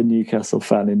 especially as a Newcastle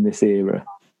fan in this era.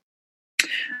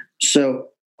 So,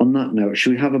 on that note,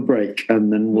 should we have a break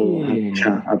and then we'll have a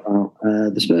chat about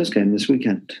the Spurs game this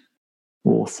weekend?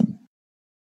 Awesome.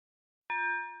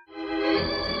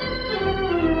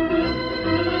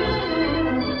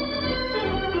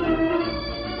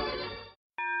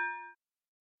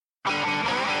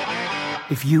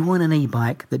 If you want an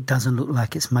e-bike that doesn't look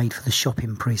like it's made for the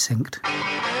shopping precinct,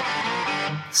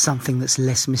 something that's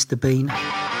less Mr. Bean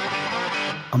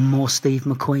and more Steve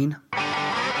McQueen,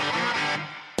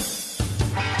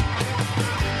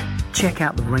 check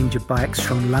out the range of bikes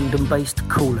from London-based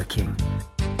Cooler King.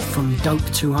 From dope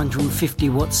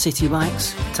 250-watt city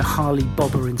bikes to Harley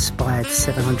Bobber-inspired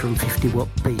 750-watt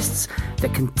beasts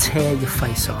that can tear your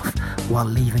face off while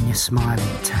leaving your smile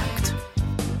intact.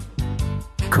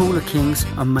 Cooler Kings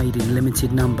are made in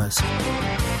limited numbers,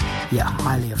 yet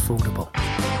highly affordable.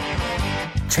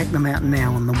 Check them out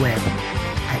now on the web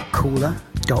at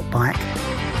cooler.bike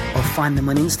or find them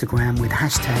on Instagram with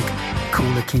hashtag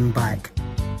CoolerKingBike.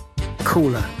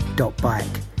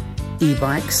 Cooler.bike.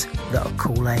 E-bikes that are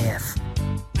cool AF.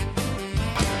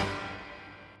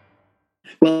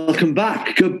 Welcome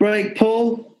back. Good break,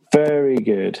 Paul. Very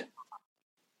good.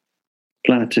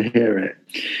 Glad to hear it.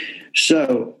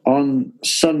 So on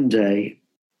Sunday,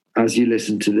 as you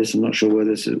listen to this, I'm not sure when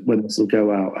this will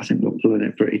go out. I think we're pulling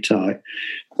it pretty tight.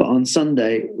 But on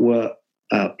Sunday, we're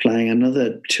playing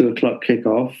another 2:00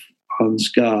 kickoff on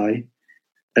Sky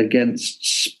against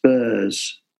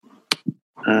Spurs.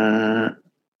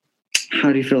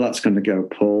 How do you feel that's going to go,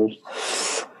 Paul?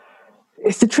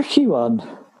 It's a tricky one.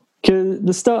 Because at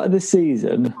the start of the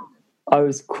season, I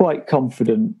was quite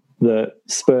confident that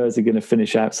Spurs are going to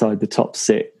finish outside the top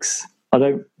 6. I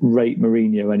don't rate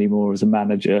Mourinho anymore as a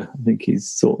manager. I think he's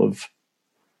sort of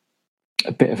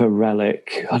a bit of a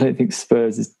relic. I don't think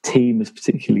Spurs' team is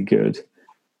particularly good.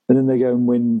 And then they go and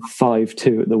win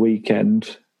 5-2 at the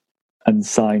weekend and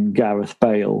sign Gareth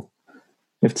Bale.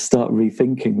 You have to start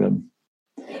rethinking them.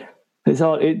 It's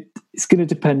hard. It's going to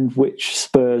depend which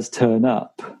Spurs turn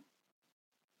up.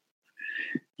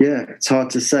 Yeah, it's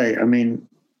hard to say. I mean,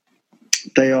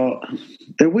 they're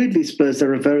weirdly Spurs.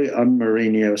 They're a very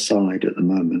un-Mourinho side at the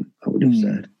moment, I would have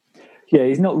said. Yeah,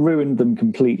 he's not ruined them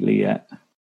completely yet,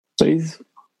 but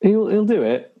he'll do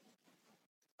it.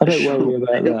 I don't worry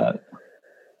about that.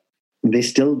 They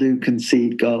still do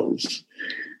concede goals,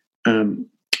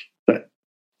 but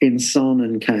in Son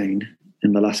and Kane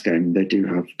in the last game, they do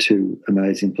have two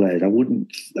amazing players. I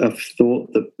wouldn't have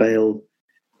thought that Bale.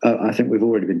 I think we've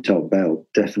already been told Bale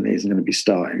definitely isn't going to be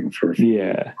starting for a few.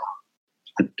 Yeah.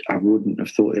 I wouldn't have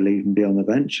thought he'll even be on the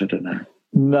bench. I don't know.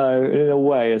 No, in a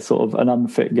way, a sort of an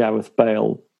unfit Gareth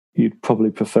Bale, you'd probably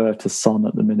prefer to Son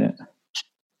at the minute.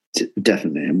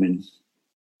 Definitely. I mean,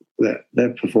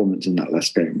 their performance in that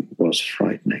last game was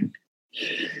frightening.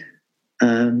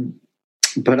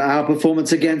 But our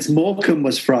performance against Morecambe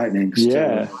was frightening.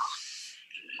 Yeah.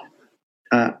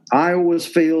 I always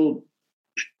feel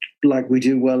like we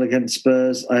do well against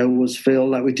Spurs. I always feel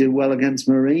like we do well against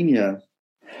Mourinho.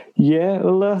 Yeah,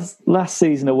 well, last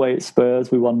season away at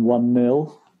Spurs, we won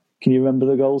 1-0. Can you remember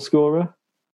the goal scorer?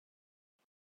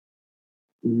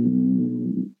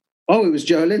 Oh, it was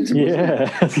Joe Linton,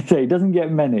 wasn't it? He doesn't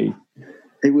get many.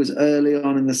 It was early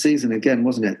on in the season again,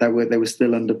 wasn't it? They were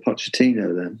still under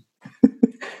Pochettino then.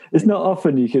 It's not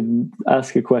often you can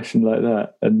ask a question like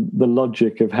that and the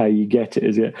logic of how you get it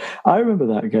is it. I remember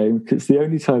that game because it's the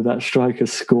only time that striker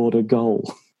scored a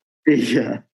goal.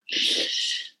 Yeah.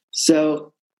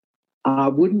 So I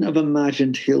wouldn't have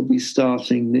imagined he'll be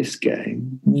starting this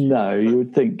game. No, you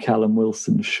would think Callum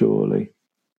Wilson, surely.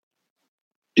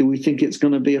 Do we think it's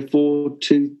going to be a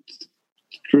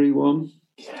 4-2-3-1?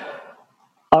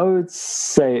 I would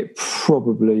say it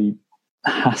probably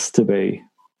has to be.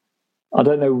 I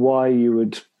don't know why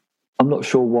I'm not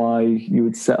sure why you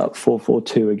would set up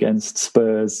 4-4-2 against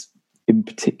Spurs in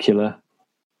particular.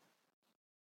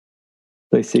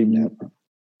 They seem...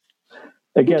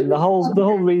 Again, the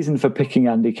whole reason for picking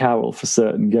Andy Carroll for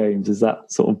certain games is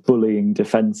that sort of bullying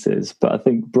defences. But I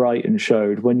think Brighton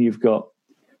showed when you've got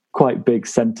quite big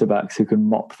centre-backs who can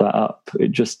mop that up,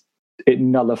 it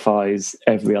nullifies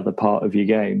every other part of your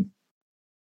game.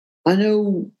 I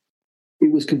know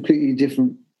it was completely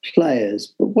different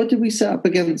players, but what did we set up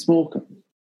against Morecambe?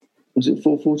 Was it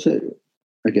 4-4-2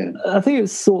 again? I think it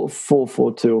was sort of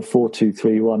 4-4-2 or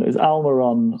 4-2-3-1. It was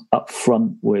Almiron up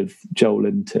front with Joe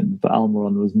Linton, but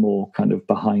Almiron was more kind of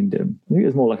behind him. I think it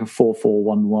was more like a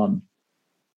 4-4-1-1,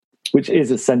 which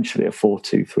is essentially a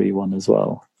 4-2-3-1 as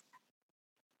well.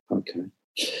 Okay.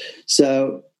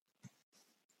 So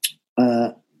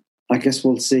I guess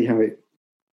we'll see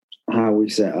how we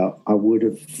set up. I would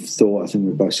have thought, I think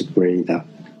we both agree, that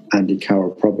Andy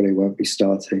Carroll probably won't be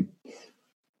starting.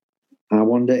 I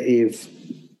wonder if,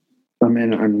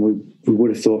 and we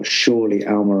would have thought surely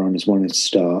Almiron is one to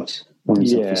start.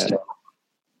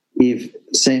 If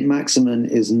St. Maximin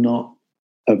is not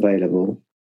available,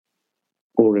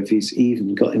 or if he's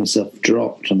even got himself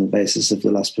dropped on the basis of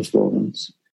the last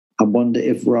performance, I wonder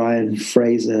if Ryan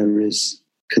Fraser is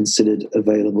considered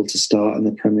available to start in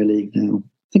the Premier League now.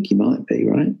 I think he might be,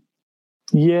 right?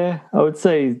 Yeah, I would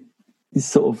say he's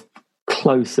sort of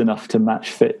close enough to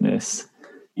match fitness.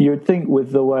 You would think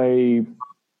with the way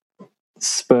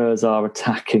Spurs are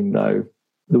attacking, though,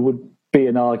 there would be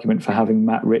an argument for having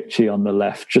Matt Ritchie on the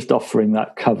left, just offering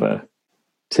that cover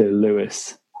to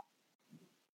Lewis.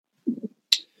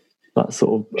 That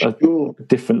sort of a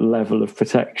different level of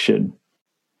protection.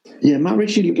 Yeah, Matt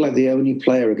Ritchie looked like the only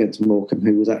player against Morecambe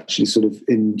who was actually sort of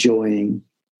enjoying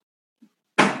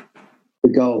the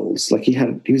goals. Like he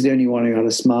was the only one who had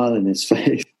a smile on his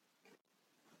face.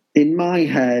 In my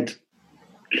head,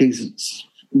 he's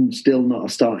still not a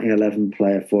starting 11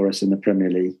 player for us in the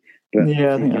Premier League. But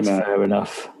yeah, I think that's fair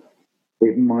enough.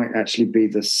 It might actually be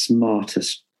the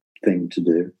smartest thing to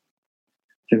do.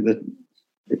 I think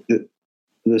that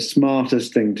the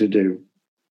smartest thing to do,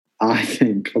 I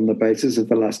think, on the basis of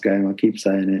the last game, I keep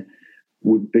saying it,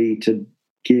 would be to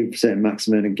give St.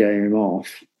 Maximin a game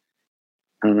off.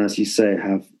 And as you say,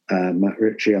 have Matt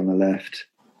Ritchie on the left,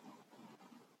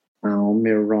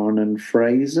 Almiron and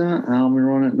Fraser.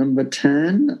 Almiron at number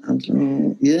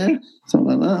 10. Yeah,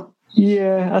 something like that.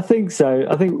 Yeah, I think so.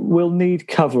 I think we'll need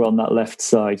cover on that left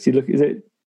side. You look, is it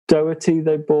Doherty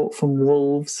they bought from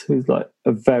Wolves, who's like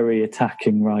a very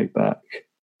attacking right back?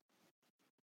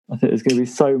 I think there's going to be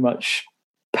so much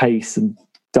pace and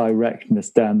directness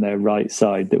down their right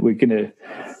side that we're going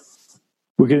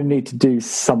to need to do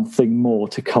something more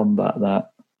to combat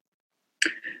that.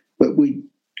 But we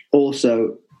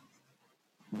also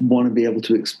want to be able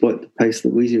to exploit the pace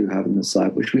that we do have in the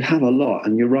side, which we have a lot.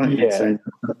 And you're right in saying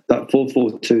that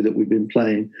 4-4-2 that we've been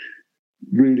playing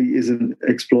really isn't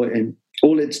exploiting.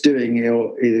 All it's doing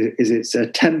is it's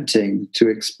attempting to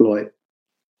exploit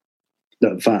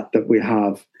the fact that we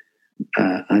have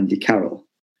Andy Carroll.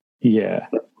 Yeah.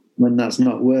 But when that's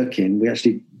not working, we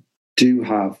actually do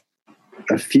have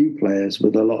a few players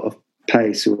with a lot of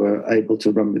pace who are able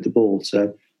to run with the ball.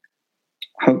 So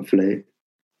hopefully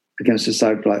against a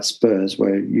side like Spurs,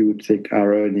 where you would think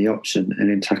our only option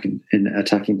in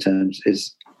attacking terms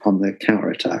is on the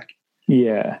counter-attack.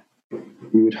 Yeah.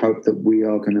 We would hope that we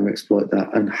are going to exploit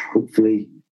that and hopefully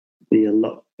be a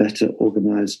lot better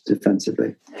organised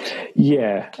defensively.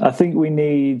 Yeah, I think we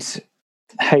need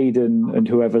Hayden and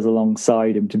whoever's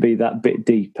alongside him to be that bit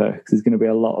deeper, because there's going to be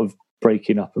a lot of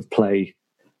breaking up of play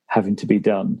having to be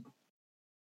done.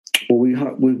 Well,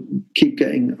 we keep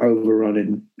getting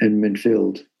overrun in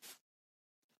midfield,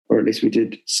 or at least we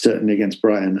did certainly against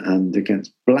Brighton and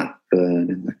against Blackburn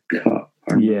in the Cup.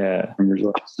 Yeah.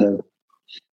 So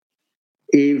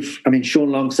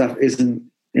Sean Longstaff isn't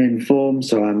in form,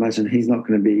 so I imagine he's not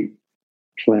going to be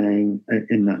playing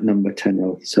in that number 10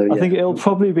 role. So yeah. I think it'll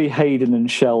probably be Hayden and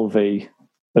Shelvey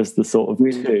as the sort of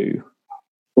two.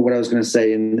 But what I was going to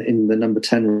say, in the number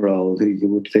 10 role, who you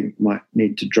would think might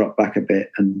need to drop back a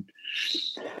bit, and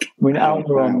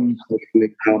Almiron's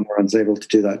able to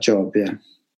do that job.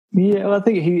 Yeah, well, I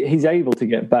think he's able to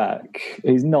get back.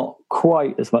 He's not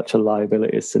quite as much a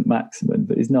liability as St. Maximin,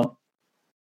 but he's not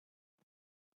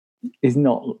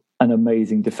an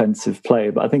amazing defensive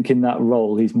player. But I think in that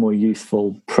role, he's more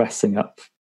useful pressing up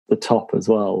the top as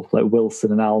well. Like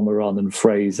Wilson and Almiron and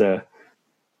Fraser,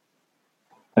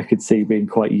 I could see being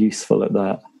quite useful at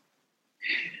that.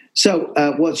 So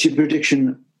what's your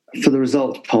prediction for the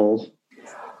result, Paul?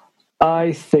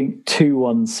 I think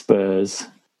 2-1 Spurs.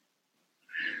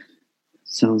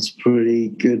 Sounds pretty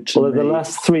good to me. The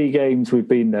last 3 games we've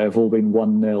been there have all been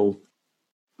 1-0.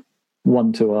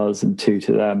 1 to us and 2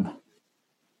 to them.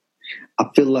 I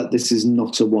feel like this is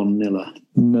not a 1-0.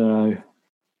 No.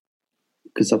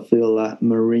 Because I feel like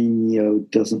Mourinho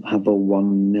doesn't have a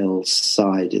 1-0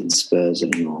 side in Spurs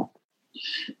anymore.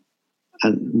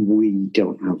 And we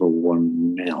don't have a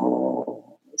 1-0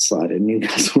 side in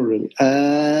Newcastle, really.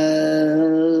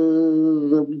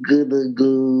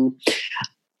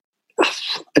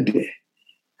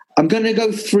 I'm going to go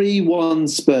 3-1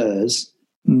 Spurs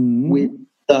with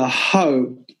the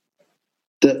hope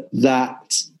that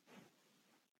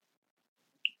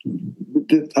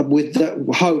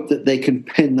they can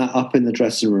pin that up in the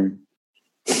dressing room.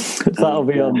 That'll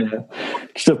be on there.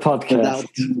 Just a podcast.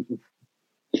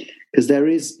 Because there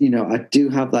is, I do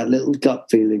have that little gut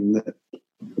feeling that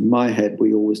in my head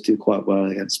we always do quite well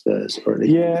against Spurs.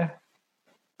 Yeah.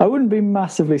 I wouldn't be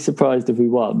massively surprised if we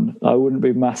won. I wouldn't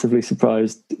be massively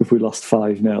surprised if we lost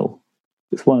 5-0.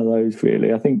 It's one of those,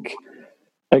 really. I think,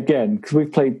 again, because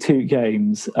we've played 2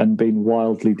 games and been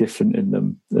wildly different in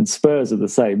them, and Spurs are the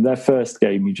same. Their first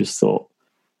game, you just thought,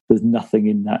 there's nothing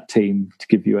in that team to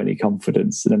give you any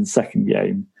confidence. And then the second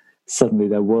game, suddenly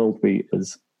they're world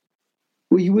beaters.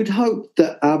 Well, you would hope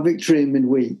that our victory in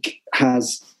midweek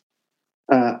has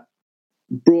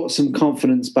brought some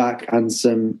confidence back and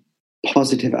some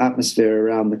positive atmosphere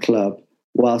around the club,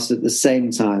 whilst at the same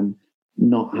time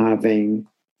not having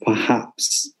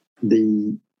perhaps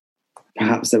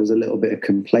there was a little bit of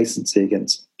complacency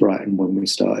against Brighton when we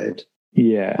started.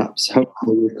 Yeah. Perhaps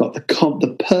hopefully we've got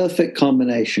the perfect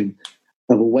combination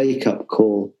of a wake-up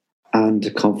call and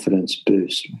a confidence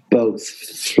boost, both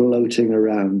floating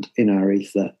around in our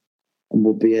ether, and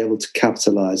we'll be able to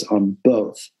capitalise on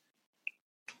both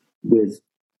with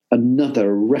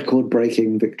another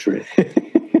record-breaking victory.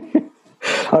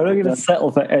 I'm not going to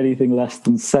settle for anything less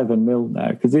than 7-0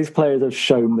 now, because these players have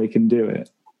shown they can do it.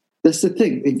 That's the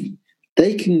thing.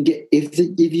 If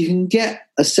you can get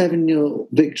a 7-0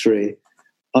 victory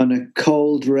on a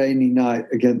cold, rainy night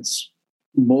against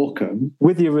Morecambe,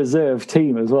 with your reserve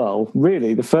team as well,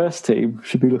 really, the first team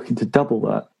should be looking to double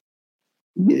that.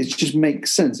 It just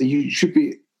makes sense. It's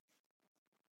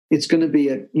going to be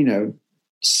a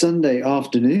Sunday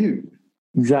afternoon.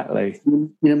 Exactly.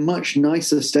 In a much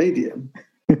nicer stadium.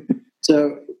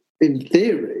 So in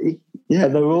theory, yeah.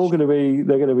 And they're going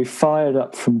to be fired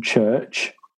up from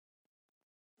church.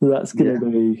 It's going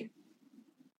to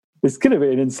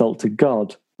be an insult to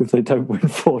God if they don't win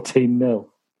 14-0.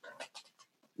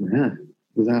 Yeah,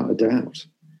 without a doubt.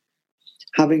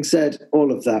 Having said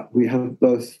all of that, we have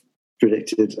both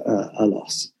predicted a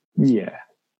loss. Yeah.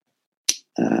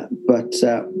 But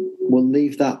we'll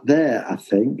leave that there, I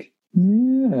think.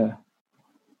 Yeah.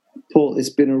 Paul, it's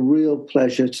been a real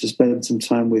pleasure to spend some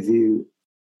time with you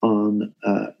on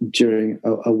during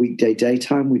a weekday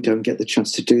daytime. We don't get the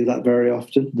chance to do that very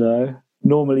often. No.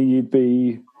 Normally you'd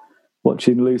be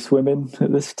watching Loose Women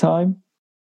at this time.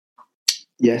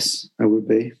 Yes, I would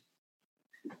be.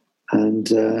 And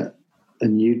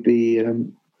you'd be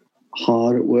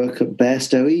hard at work at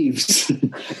Bairstow Eves.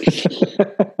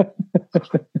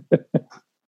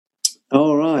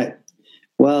 All right.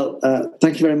 Well,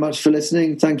 thank you very much for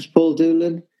listening. Thank you, Paul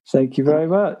Doolan. Thank you very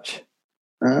much.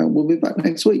 We'll be back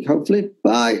next week, hopefully.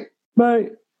 Bye.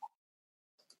 Bye.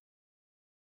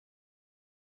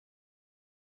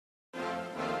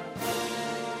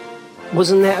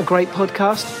 Wasn't that a great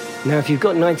podcast? Now, if you've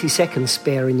got 90 seconds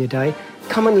spare in your day,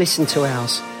 come and listen to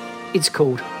ours. It's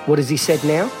called What Has He Said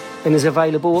Now? And is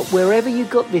available wherever you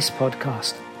got this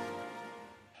podcast.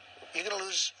 You're going to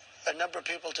lose a number of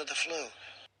people to the flu.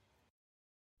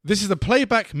 This is a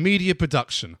Playback Media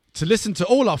production. To listen to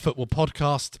all our football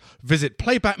podcasts, visit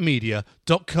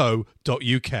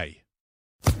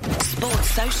playbackmedia.co.uk.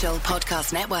 Sports Social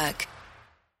Podcast Network.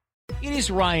 It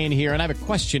is Ryan here, and I have a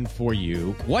question for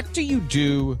you. What do you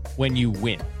do when you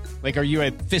win? Like, are you a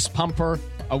fist pumper,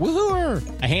 a woohooer,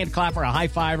 a hand clapper, a high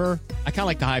fiver? I kind of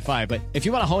like the high five, but if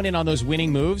you want to hone in on those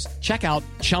winning moves, check out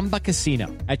Chumba Casino.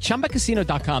 At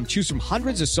ChumbaCasino.com, choose from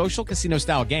hundreds of social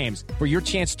casino-style games for your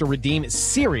chance to redeem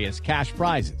serious cash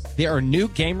prizes. There are new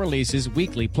game releases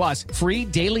weekly, plus free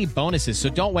daily bonuses, so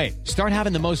don't wait. Start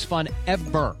having the most fun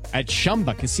ever at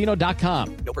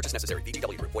ChumbaCasino.com. No purchase necessary.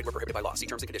 VGW. Void where prohibited by law. See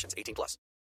terms and conditions. 18+.